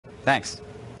Thanks.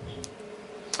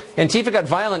 Antifa got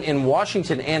violent in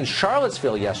Washington and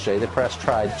Charlottesville yesterday. The press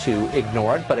tried to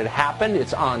ignore it, but it happened.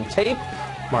 It's on tape.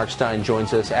 Mark Steyn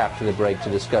joins us after the break to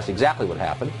discuss exactly what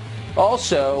happened.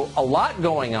 Also, a lot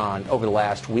going on over the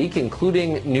last week,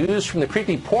 including news from the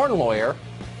creepy porn lawyer,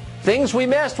 things we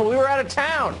missed when we were out of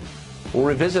town. We'll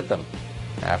revisit them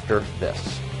after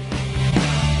this.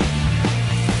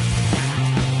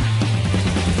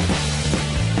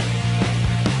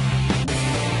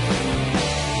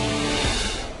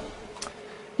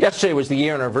 Yesterday was the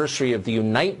year anniversary of the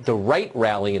Unite the Right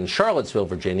rally in Charlottesville,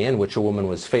 Virginia, in which a woman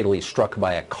was fatally struck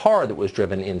by a car that was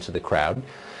driven into the crowd.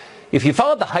 If you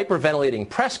followed the hyperventilating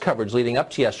press coverage leading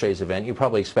up to yesterday's event, you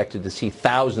probably expected to see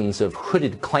thousands of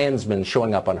hooded Klansmen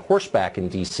showing up on horseback in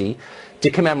D.C.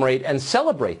 to commemorate and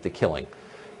celebrate the killing.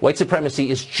 White supremacy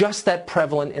is just that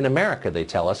prevalent in America, they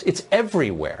tell us. It's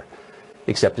everywhere.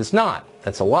 Except it's not.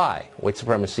 That's a lie. White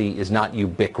supremacy is not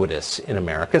ubiquitous in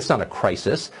America. It's not a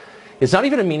crisis. It's not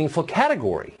even a meaningful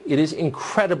category. It is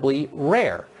incredibly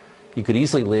rare. You could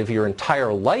easily live your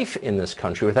entire life in this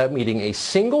country without meeting a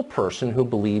single person who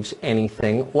believes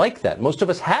anything like that. Most of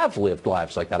us have lived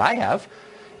lives like that. I have.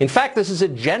 In fact, this is a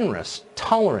generous,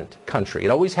 tolerant country. It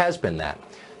always has been that.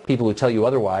 People who tell you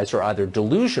otherwise are either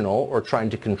delusional or trying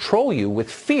to control you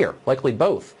with fear, likely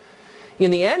both.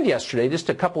 In the end yesterday, just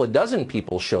a couple of dozen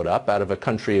people showed up out of a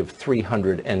country of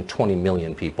 320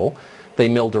 million people. They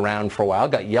milled around for a while,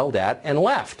 got yelled at, and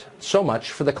left. So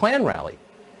much for the Klan rally.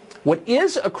 What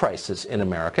is a crisis in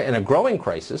America, and a growing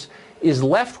crisis, is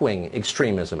left-wing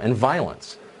extremism and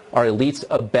violence. Our elites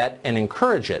abet and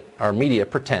encourage it. Our media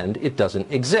pretend it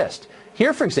doesn't exist.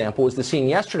 Here, for example, was the scene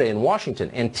yesterday in Washington.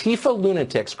 Antifa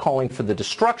lunatics calling for the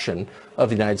destruction of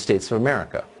the United States of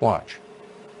America. Watch.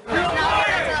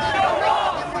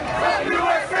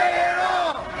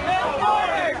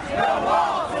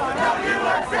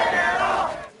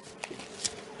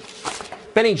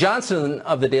 Benny Johnson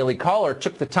of the Daily Caller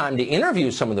took the time to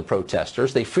interview some of the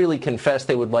protesters. They freely confessed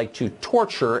they would like to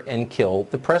torture and kill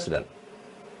the president.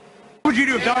 What would you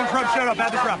do if Donald Trump showed up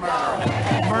at the Trump?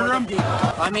 Murder him?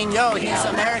 I mean, yo, he's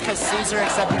America's Caesar,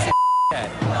 except he's a head.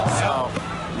 So,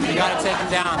 we gotta take him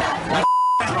down.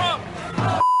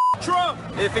 Trump!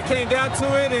 If it came down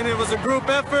to it and it was a group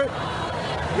effort,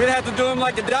 we'd have to do him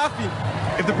like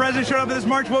Gaddafi. If the president showed up at this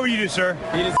march, what would you do, sir?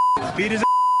 Beat his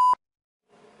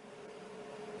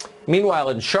Meanwhile,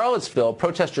 in Charlottesville,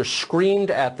 protesters screamed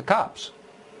at the cops.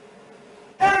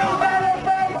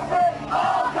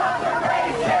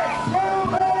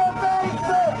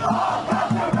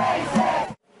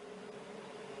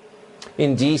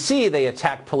 In D.C., they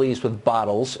attacked police with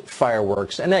bottles,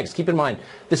 fireworks, and eggs. Keep in mind,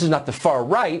 this is not the far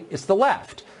right, it's the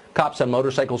left. Cops on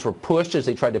motorcycles were pushed as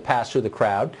they tried to pass through the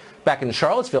crowd. Back in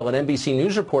Charlottesville, an NBC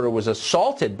News reporter was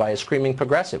assaulted by a screaming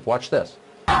progressive. Watch this.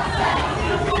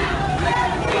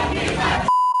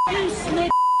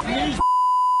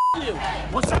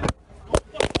 What's up?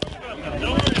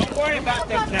 Don't worry about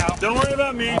this now. Don't worry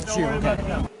about me. Don't worry about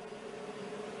them.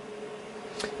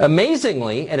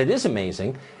 Amazingly, and it is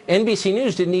amazing, NBC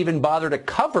News didn't even bother to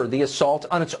cover the assault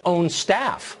on its own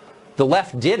staff. The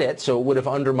left did it, so it would have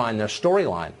undermined their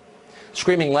storyline.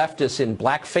 Screaming leftists in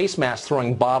black face masks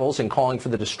throwing bottles and calling for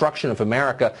the destruction of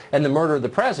America and the murder of the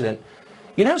president.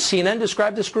 You know how CNN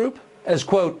described this group? As,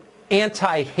 quote,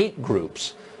 anti-hate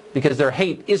groups. Because their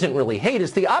hate isn't really hate,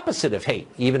 it's the opposite of hate,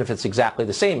 even if it's exactly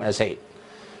the same as hate.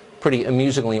 Pretty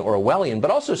amusingly Orwellian, but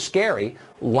also scary.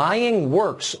 Lying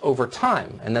works over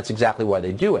time, and that's exactly why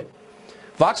they do it.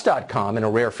 Vox.com, in a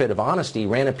rare fit of honesty,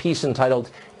 ran a piece entitled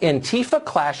Antifa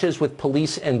Clashes with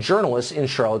Police and Journalists in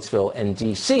Charlottesville and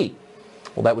D.C.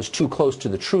 Well, that was too close to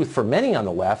the truth for many on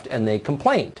the left, and they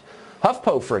complained.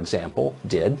 HuffPo, for example,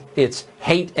 did. Its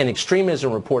hate and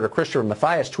extremism reporter Christopher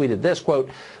Mathias tweeted this, quote,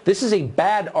 "This is a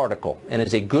bad article and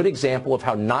is a good example of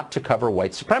how not to cover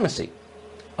white supremacy."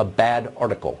 A bad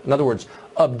article. In other words,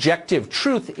 objective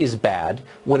truth is bad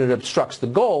when it obstructs the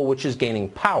goal, which is gaining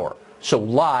power. So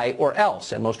lie or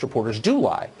else, and most reporters do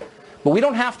lie. But we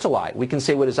don't have to lie. We can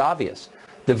say what is obvious.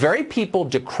 The very people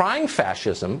decrying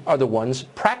fascism are the ones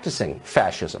practicing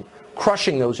fascism,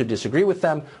 crushing those who disagree with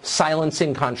them,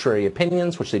 silencing contrary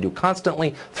opinions, which they do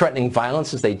constantly, threatening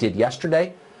violence as they did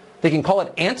yesterday. They can call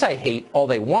it anti-hate all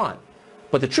they want,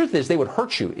 but the truth is they would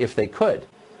hurt you if they could.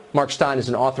 Mark Steyn is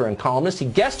an author and columnist. He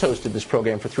guest hosted this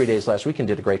program for 3 days last week and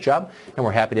did a great job, and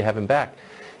we're happy to have him back.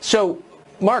 So,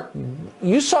 Mark,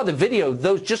 you saw the video.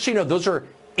 Those, just so you know, those are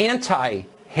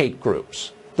anti-hate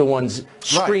groups, the ones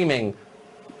screaming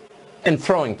and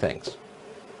throwing things.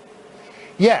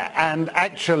 Yeah, and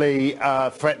actually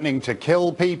threatening to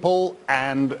kill people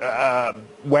and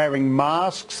wearing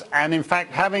masks, and in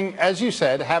fact having, as you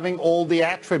said, having all the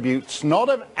attributes not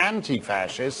of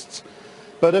anti-fascists,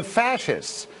 but of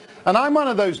fascists. And I'm one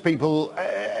of those people,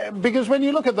 because when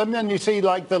you look at them and you see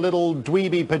like the little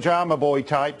dweeby pajama boy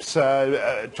types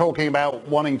talking about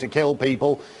wanting to kill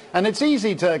people, and it's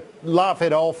easy to laugh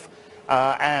it off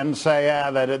and say,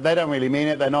 they don't really mean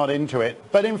it, they're not into it.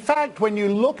 But in fact, when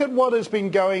you look at what has been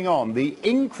going on, the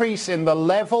increase in the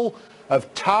level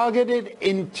of targeted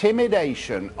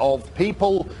intimidation of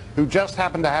people who just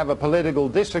happen to have a political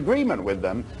disagreement with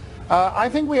them, I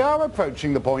think we are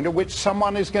approaching the point at which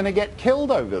someone is going to get killed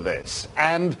over this.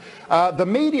 And the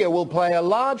media will play a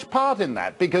large part in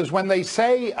that, because when they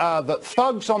say that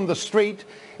thugs on the street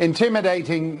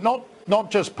intimidating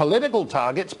not just political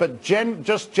targets, but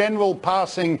just general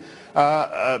passing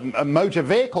motor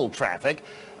vehicle traffic,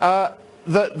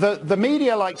 the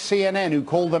media like CNN, who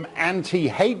call them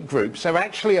anti-hate groups, are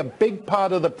actually a big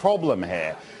part of the problem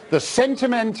here. The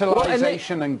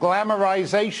sentimentalization and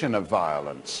glamorization of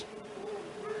violence.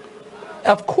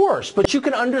 Of course, but you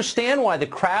can understand why the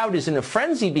crowd is in a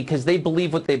frenzy, because they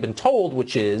believe what they've been told,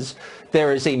 which is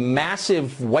there is a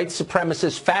massive white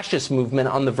supremacist fascist movement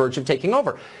on the verge of taking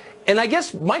over. And I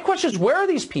guess my question is, where are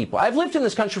these people? I've lived in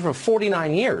this country for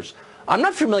 49 years. I'm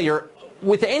not familiar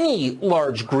with any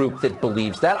large group that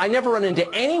believes that. I never run into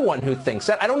anyone who thinks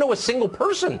that. I don't know a single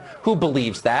person who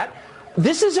believes that.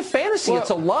 This is a fantasy. It's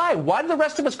a lie. Why do the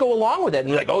rest of us go along with it? And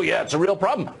you're like, oh, yeah, it's a real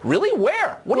problem. Really?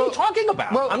 Where? What are you talking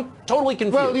about? I'm totally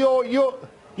confused. Well,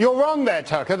 you're wrong there,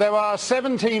 Tucker. There are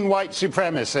 17 white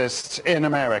supremacists in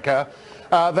America.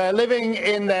 They're living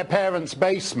in their parents'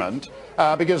 basement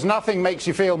because nothing makes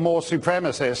you feel more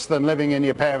supremacist than living in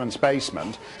your parents'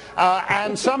 basement.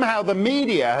 And somehow the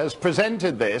media has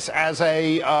presented this as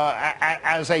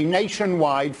a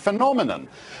nationwide phenomenon.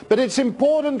 But it's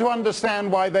important to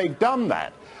understand why they've done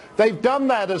that. They've done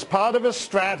that as part of a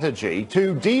strategy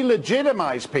to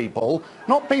delegitimize people,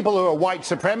 not people who are white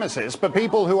supremacists, but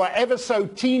people who are ever so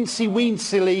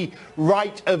teensy-weensily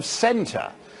right of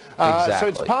center. So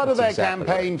it's part of their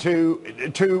campaign to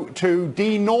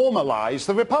denormalize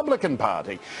the Republican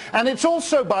Party. And it's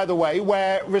also, by the way,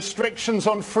 where restrictions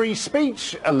on free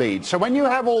speech lead. So when you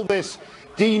have all this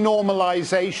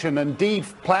denormalization and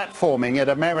deplatforming at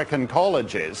American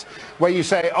colleges, where you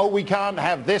say, oh, we can't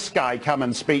have this guy come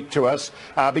and speak to us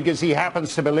because he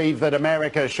happens to believe that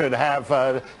America should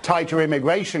have tighter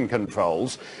immigration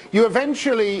controls, you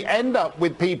eventually end up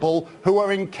with people who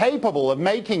are incapable of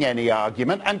making any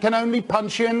argument and can only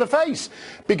punch you in the face.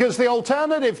 Because the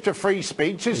alternative to free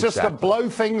speech is just to blow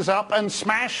things up and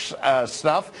smash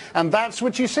stuff, and that's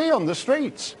what you see on the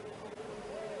streets.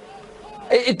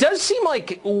 It does seem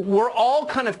like we're all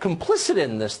kind of complicit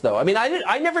in this, though. I mean,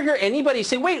 I never hear anybody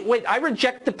say, wait, I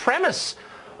reject the premise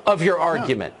of your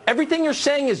argument. No. Everything you're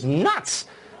saying is nuts.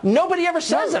 Nobody ever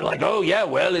says that. Like, oh, yeah,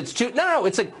 well, it's too... No,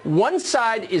 it's like one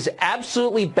side is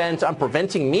absolutely bent on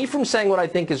preventing me from saying what I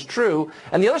think is true,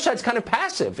 and the other side's kind of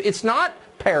passive. It's not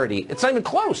parity. It's not even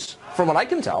close, from what I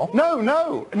can tell.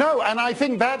 No, and I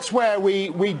think that's where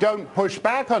we don't push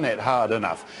back on it hard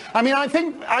enough. I mean, I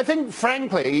think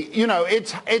frankly, you know,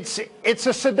 it's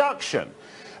a seduction.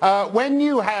 When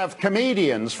you have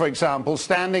comedians, for example,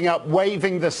 standing up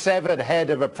waving the severed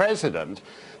head of a president,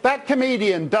 that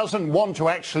comedian doesn't want to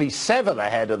actually sever the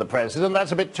head of the president.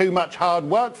 That's a bit too much hard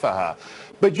work for her.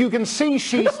 But you can see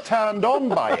she's turned on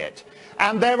by it.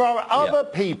 And there are other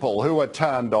people who are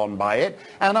turned on by it.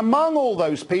 And among all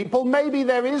those people, maybe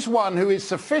there is one who is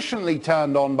sufficiently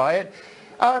turned on by it.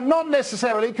 Not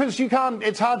necessarily, because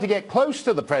it's hard to get close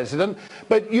to the president,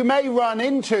 but you may run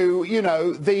into, you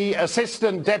know, the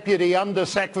assistant deputy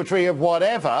undersecretary of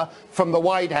whatever from the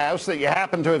White House that you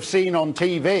happen to have seen on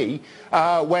TV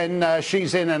when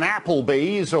she's in an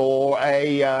Applebee's or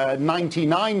a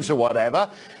 99's or whatever,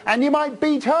 and you might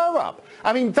beat her up.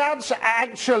 I mean, that's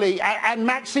actually, and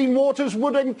Maxine Waters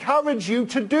would encourage you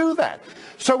to do that.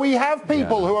 So we have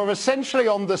people who are essentially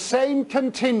on the same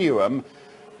continuum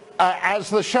as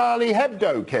the Charlie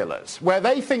Hebdo killers, where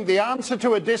they think the answer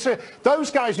to those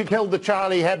guys who killed the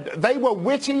Charlie Hebdo, they were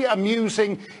witty,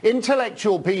 amusing,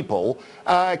 intellectual people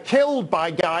killed by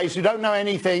guys who don't know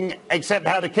anything except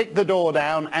how to kick the door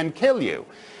down and kill you.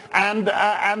 And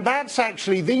that's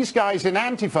actually, these guys in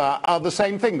Antifa are the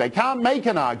same thing. They can't make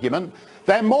an argument.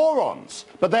 They're morons,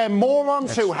 but they're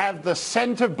morons who have the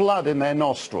scent of blood in their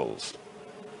nostrils.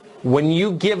 When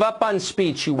you give up on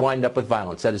speech, you wind up with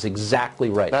violence. That is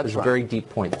exactly right. That's a very deep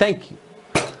point. Thank you.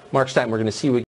 Mark Steyn, we're going to see you again.